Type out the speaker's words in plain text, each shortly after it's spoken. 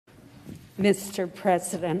Mr.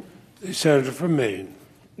 President. The Senator from Maine.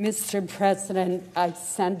 Mr. President, I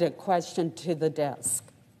send a question to the desk.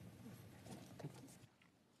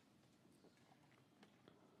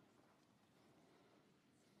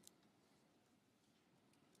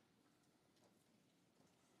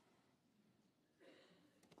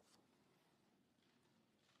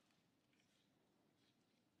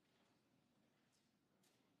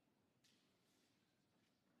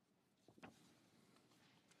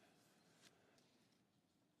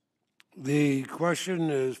 The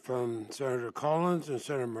question is from Senator Collins and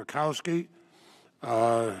Senator Murkowski.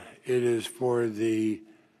 It is for the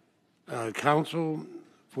counsel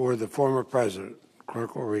for the former president.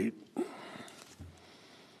 Clerk will read.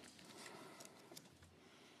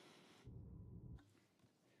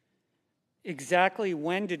 Exactly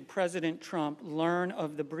when did President Trump learn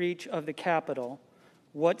of the breach of the Capitol?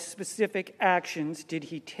 What specific actions did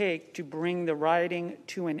he take to bring the rioting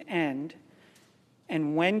to an end?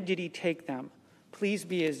 And when did he take them? Please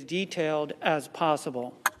be as detailed as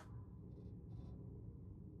possible.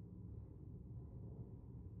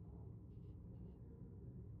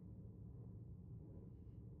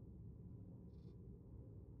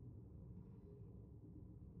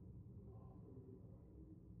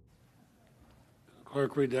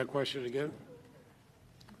 Clerk, read that question again.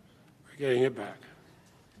 We're getting it back.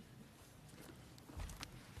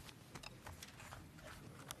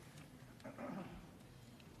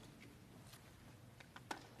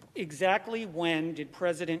 Exactly when did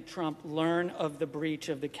President Trump learn of the breach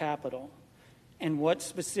of the Capitol? And what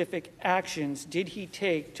specific actions did he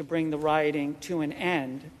take to bring the rioting to an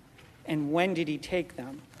end? And when did he take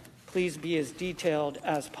them? Please be as detailed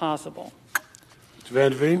as possible. Mr.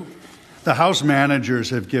 Van Veen. The House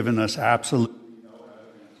managers have given us absolutely no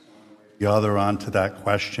evidence one way or the other onto that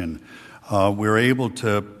question. We're able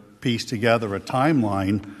to piece together a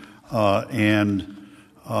timeline, and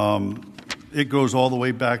it goes all the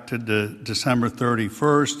way back to December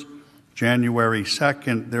 31st, January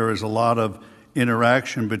 2nd. There is a lot of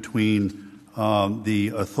interaction between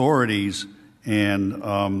the authorities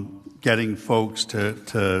and getting folks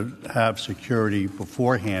to have security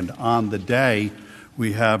beforehand. On the day,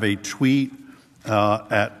 we have a tweet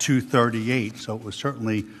at 2:38, so it was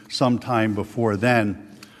certainly sometime before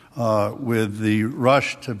then. With the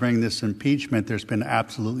rush to bring this impeachment, there's been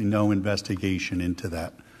absolutely no investigation into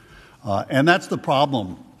that. And that's the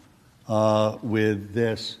problem with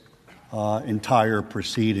this entire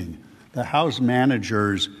proceeding. The House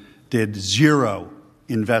managers did zero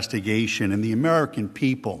investigation, and the American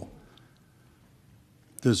people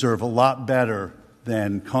deserve a lot better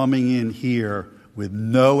than coming in here with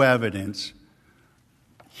no evidence,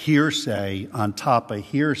 hearsay on top of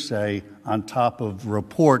hearsay on top of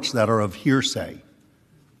reports that are of hearsay.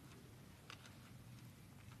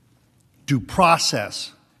 Due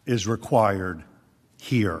process is required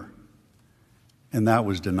here, and that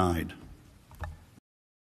was denied.